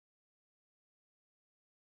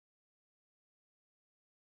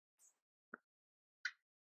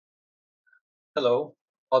Hello,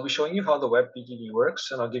 I'll be showing you how the WebPTT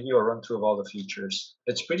works and I'll give you a run through of all the features.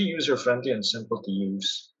 It's pretty user-friendly and simple to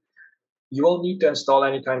use. You won't need to install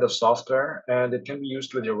any kind of software and it can be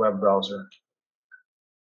used with your web browser.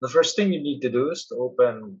 The first thing you need to do is to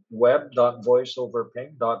open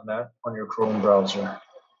web.voiceoverping.net on your Chrome browser.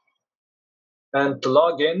 And to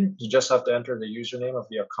log in, you just have to enter the username of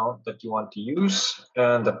the account that you want to use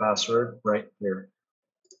and the password right here.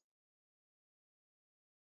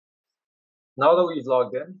 Now that we've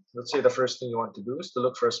logged in, let's say the first thing you want to do is to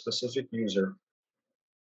look for a specific user.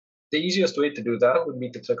 The easiest way to do that would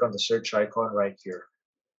be to click on the search icon right here.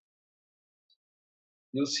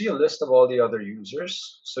 You'll see a list of all the other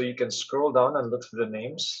users, so you can scroll down and look for the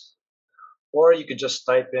names, or you could just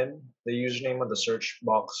type in the username of the search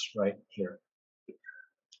box right here.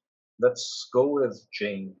 Let's go with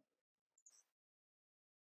Jane.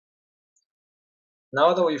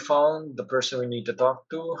 Now that we found the person we need to talk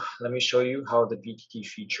to, let me show you how the PTT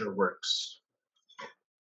feature works.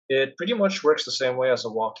 It pretty much works the same way as a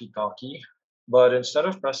Walkie Talkie, but instead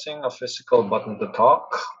of pressing a physical button to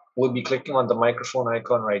talk, we'll be clicking on the microphone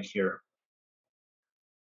icon right here.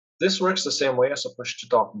 This works the same way as a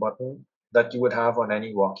push-to-talk button that you would have on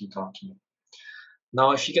any walkie-talkie.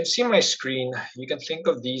 Now, if you can see my screen, you can think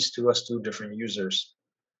of these two as two different users.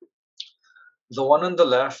 The one on the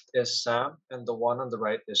left is Sam, and the one on the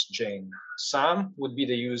right is Jane. Sam would be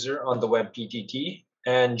the user on the WebPTT,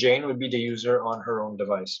 and Jane would be the user on her own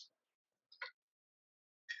device.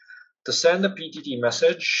 To send a PTT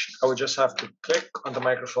message, I would just have to click on the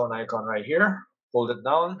microphone icon right here, hold it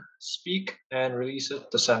down, speak, and release it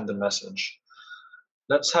to send the message.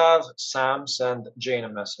 Let's have Sam send Jane a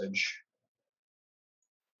message.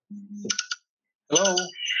 Hello. 13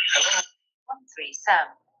 Sam.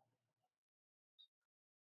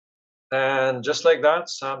 And just like that,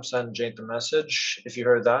 Sam sent Jane the message. If you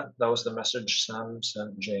heard that, that was the message Sam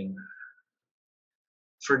sent Jane.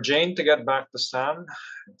 For Jane to get back to Sam,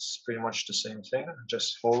 it's pretty much the same thing.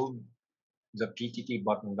 Just hold the PTT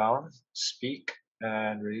button down, speak,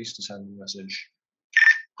 and release to send the message.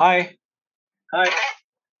 Hi. Hi.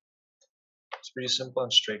 It's pretty simple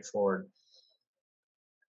and straightforward.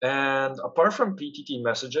 And apart from PTT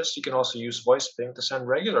messages, you can also use VoicePing to send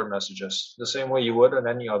regular messages, the same way you would on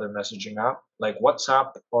any other messaging app, like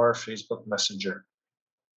WhatsApp or Facebook Messenger.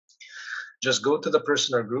 Just go to the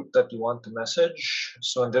person or group that you want to message.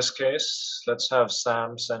 So in this case, let's have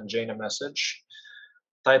Sam send Jane a message.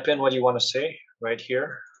 Type in what you want to say right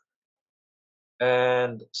here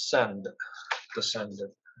and send to send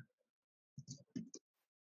it.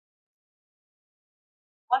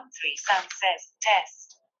 13 Sam says test.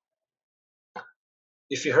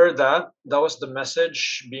 If you heard that, that was the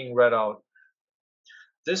message being read out.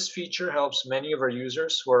 This feature helps many of our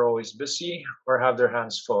users who are always busy or have their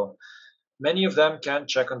hands full. Many of them can't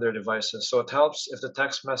check on their devices, so it helps if the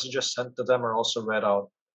text messages sent to them are also read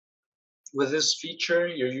out. With this feature,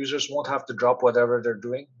 your users won't have to drop whatever they're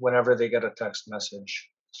doing whenever they get a text message.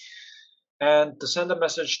 And to send a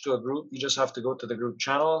message to a group, you just have to go to the group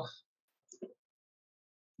channel.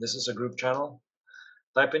 This is a group channel.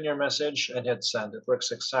 Type in your message and hit send. It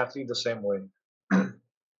works exactly the same way.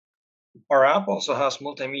 Our app also has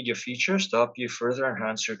multimedia features to help you further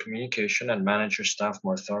enhance your communication and manage your staff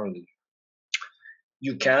more thoroughly.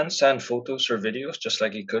 You can send photos or videos just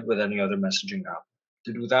like you could with any other messaging app.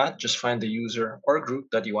 To do that, just find the user or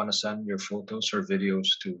group that you want to send your photos or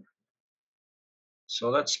videos to. So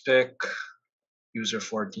let's pick user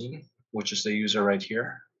 14, which is the user right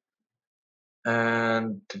here.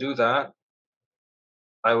 And to do that,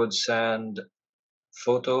 I would send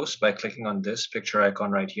photos by clicking on this picture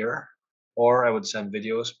icon right here, or I would send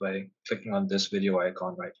videos by clicking on this video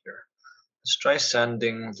icon right here. Let's try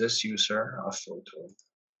sending this user a photo.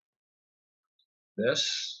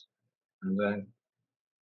 This, and then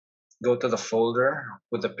go to the folder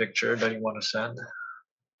with the picture that you want to send.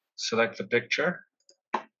 Select the picture.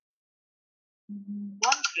 13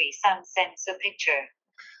 Sam sends a picture.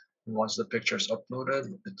 And once the picture is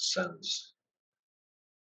uploaded, it sends.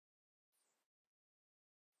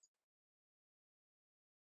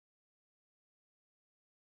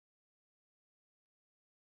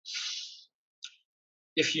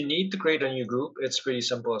 If you need to create a new group, it's pretty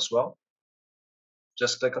simple as well.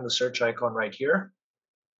 Just click on the search icon right here.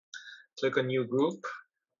 Click on new group.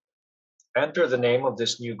 Enter the name of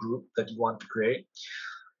this new group that you want to create.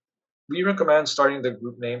 We recommend starting the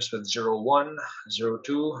group names with 01,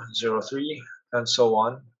 02, 03, and so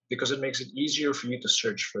on, because it makes it easier for you to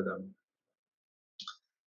search for them.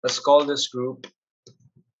 Let's call this group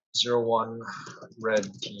 01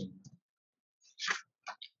 Red Team.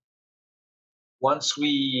 Once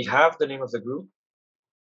we have the name of the group,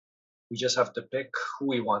 we just have to pick who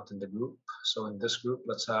we want in the group. So in this group,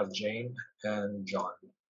 let's have Jane and John.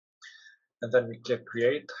 And then we click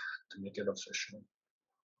create to make it official.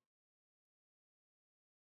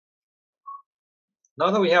 Now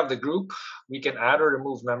that we have the group, we can add or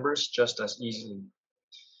remove members just as easily.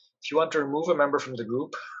 If you want to remove a member from the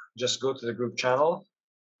group, just go to the group channel.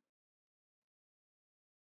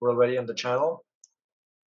 We're already in the channel.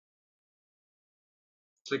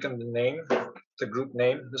 Click on the name, the group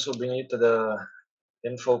name. This will bring you to the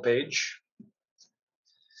info page.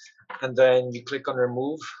 And then you click on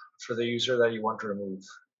remove for the user that you want to remove.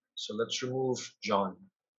 So let's remove John.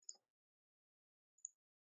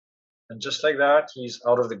 And just like that, he's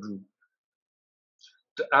out of the group.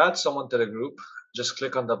 To add someone to the group, just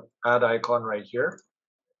click on the add icon right here.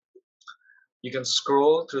 You can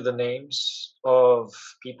scroll through the names of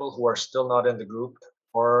people who are still not in the group,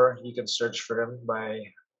 or you can search for him by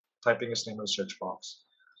typing his name in the search box.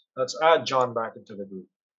 Let's add John back into the group.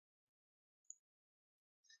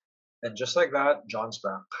 And just like that, John's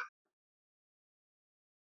back.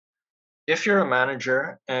 If you're a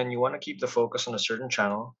manager and you want to keep the focus on a certain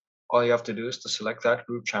channel, all you have to do is to select that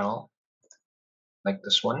group channel, like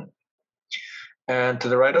this one. And to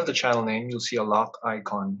the right of the channel name, you'll see a lock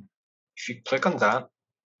icon. If you click on that,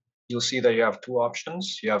 you'll see that you have two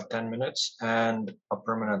options. You have 10 minutes and a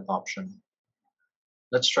permanent option.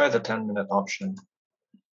 Let's try the 10-minute option.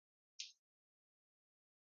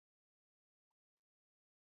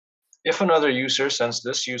 If another user sends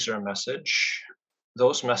this user a message,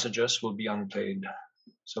 those messages will be unplayed.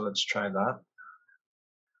 So let's try that.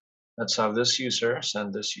 Let's have this user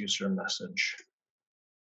send this user a message.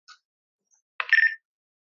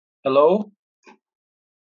 Hello?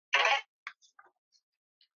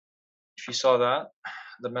 If you saw that,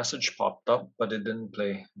 the message popped up, but it didn't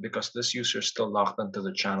play because this user is still locked into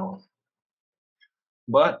the channel.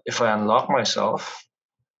 But if I unlock myself,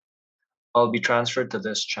 I'll be transferred to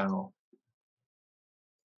this channel.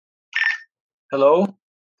 Hello?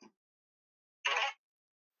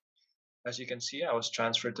 As you can see, I was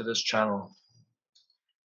transferred to this channel.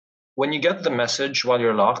 When you get the message while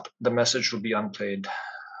you're locked, the message will be unplayed.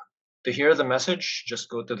 To hear the message, just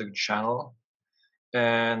go to the channel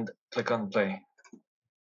and click on play.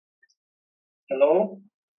 Hello?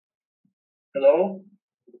 Hello?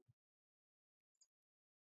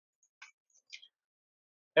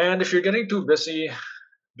 And if you're getting too busy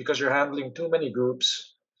because you're handling too many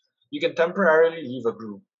groups, you can temporarily leave a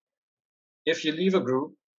group. If you leave a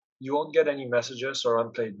group, you won't get any messages or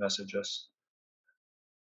unplayed messages.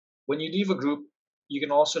 When you leave a group, you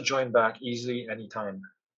can also join back easily anytime.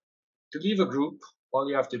 To leave a group, all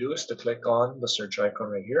you have to do is to click on the search icon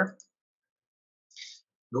right here.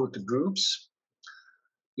 Go to groups.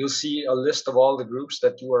 You'll see a list of all the groups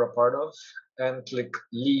that you are a part of, and click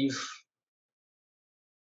leave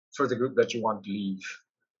for the group that you want to leave.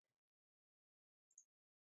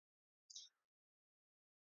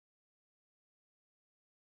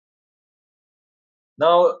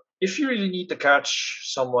 Now, if you really need to catch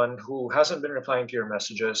someone who hasn't been replying to your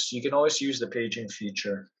messages, you can always use the paging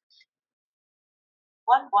feature.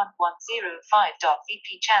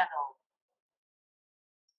 11105.vp channel.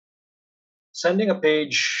 Sending a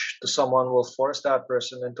page to someone will force that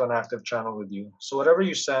person into an active channel with you. So whatever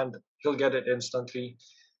you send, he'll get it instantly,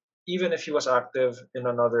 even if he was active in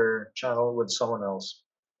another channel with someone else.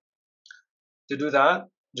 To do that,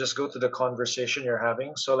 just go to the conversation you're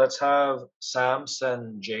having. So let's have Sam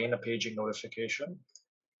send Jane a paging notification.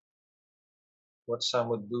 What Sam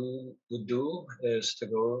would do is to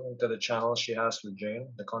go into the channel she has with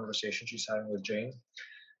Jane, the conversation she's having with Jane.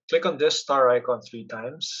 Click on this star icon 3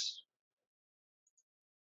 times.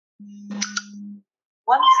 13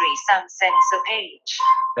 Sam sends a page.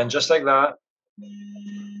 And just like that,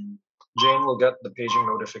 Jane will get the paging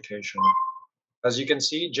notification. As you can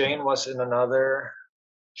see, Jane was in another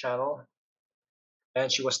channel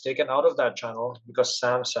and she was taken out of that channel because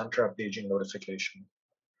Sam sent her a paging notification.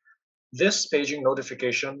 This paging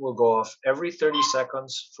notification will go off every 30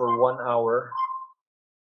 seconds for 1 hour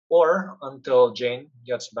or until Jane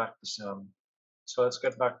gets back to Sam. So let's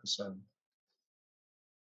get back to Sam.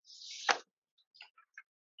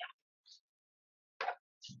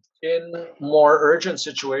 In more urgent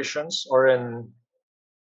situations or in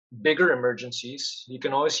bigger emergencies, you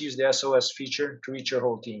can always use the SOS feature to reach your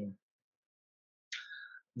whole team.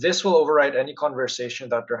 This will override any conversation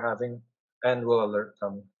that they're having and will alert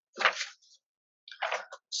them.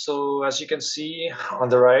 So as you can see on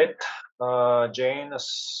the right, Jane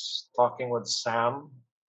is talking with Sam,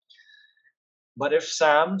 But if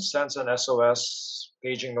Sam sends an SOS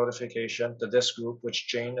paging notification to this group, which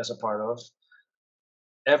Jane is a part of,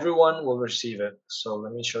 everyone will receive it. So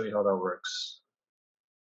let me show you how that works.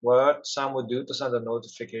 What Sam would do to send a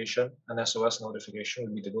notification, an SOS notification,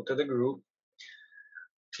 would be to go to the group,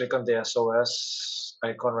 click on the SOS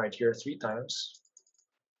icon right here 3 times.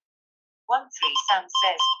 13 Sam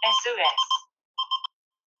says SOS.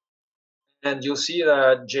 And you'll see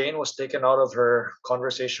that Jane was taken out of her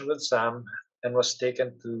conversation with Sam and was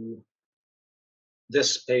taken to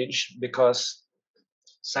this page because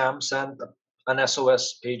Sam sent an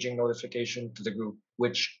SOS paging notification to the group,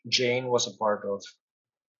 which Jane was a part of.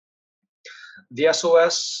 The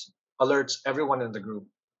SOS alerts everyone in the group,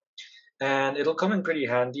 and it'll come in pretty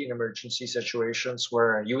handy in emergency situations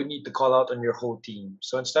where you would need to call out on your whole team.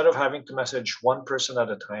 So instead of having to message one person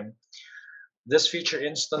at a time, this feature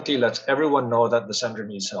instantly lets everyone know that the sender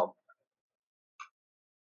needs help.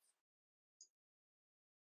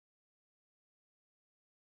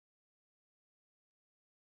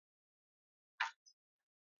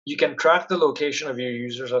 You can track the location of your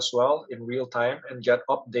users as well in real time and get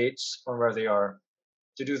updates on where they are.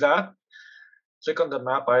 To do that, click on the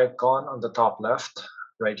map icon on the top left,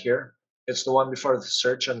 right here. It's the one before the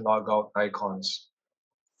search and logout icons.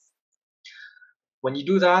 When you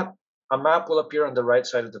do that, a map will appear on the right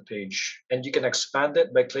side of the page, and you can expand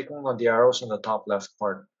it by clicking on the arrows on the top left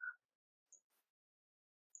part.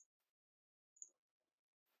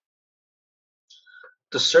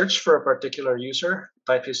 To search for a particular user,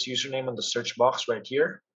 type his username in the search box right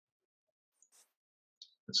here.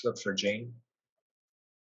 Let's look for Jane.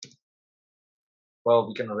 Well,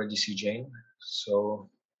 we can already see Jane. So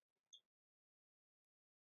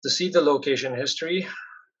to see the location history,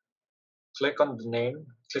 click on the name,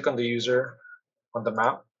 click on the user on the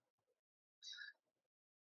map,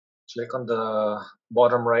 click on the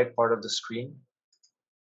bottom right part of the screen,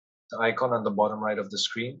 the icon on the bottom right of the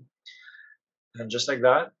screen. And just like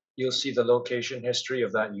that, you'll see the location history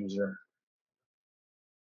of that user.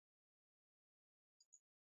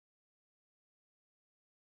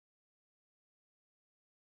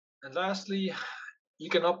 And lastly, you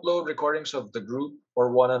can upload recordings of the group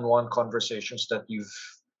or one-on-one conversations that you've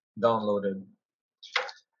downloaded.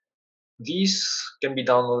 These can be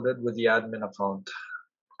downloaded with the admin account.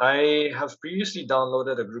 I have previously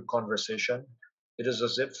downloaded a group conversation. It is a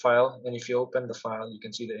zip file, and if you open the file, you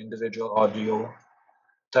can see the individual audio,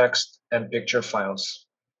 text, and picture files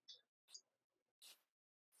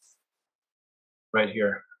right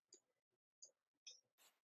here.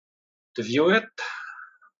 To view it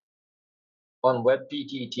on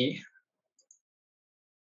WebPTT,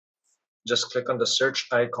 just click on the search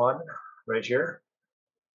icon right here.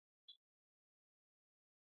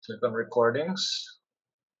 Click on recordings.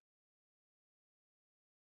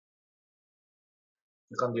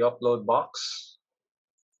 Click on the upload box.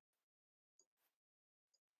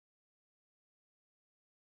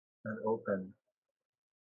 And open.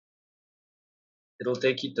 It'll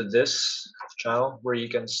take you to this channel where you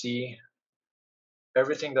can see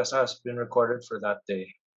everything that has been recorded for that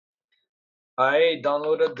day. I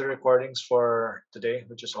downloaded the recordings for today,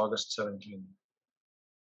 which is August 17.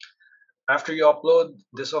 After you upload,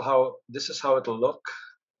 this is how it'll look.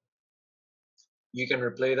 You can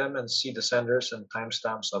replay them and see the senders and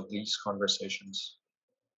timestamps of these conversations.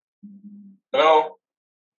 Hello?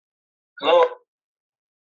 Hello?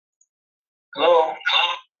 Hello?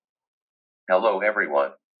 Hello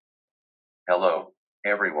everyone. Hello,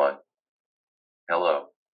 everyone.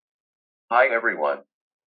 Hello. Hi everyone.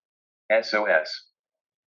 SOS.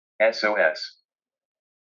 SOS.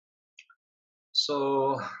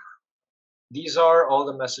 So these are all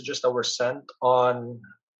the messages that were sent on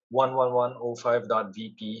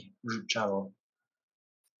 11105.vp group channel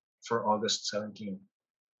for August 17.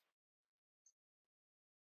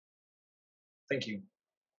 Thank you.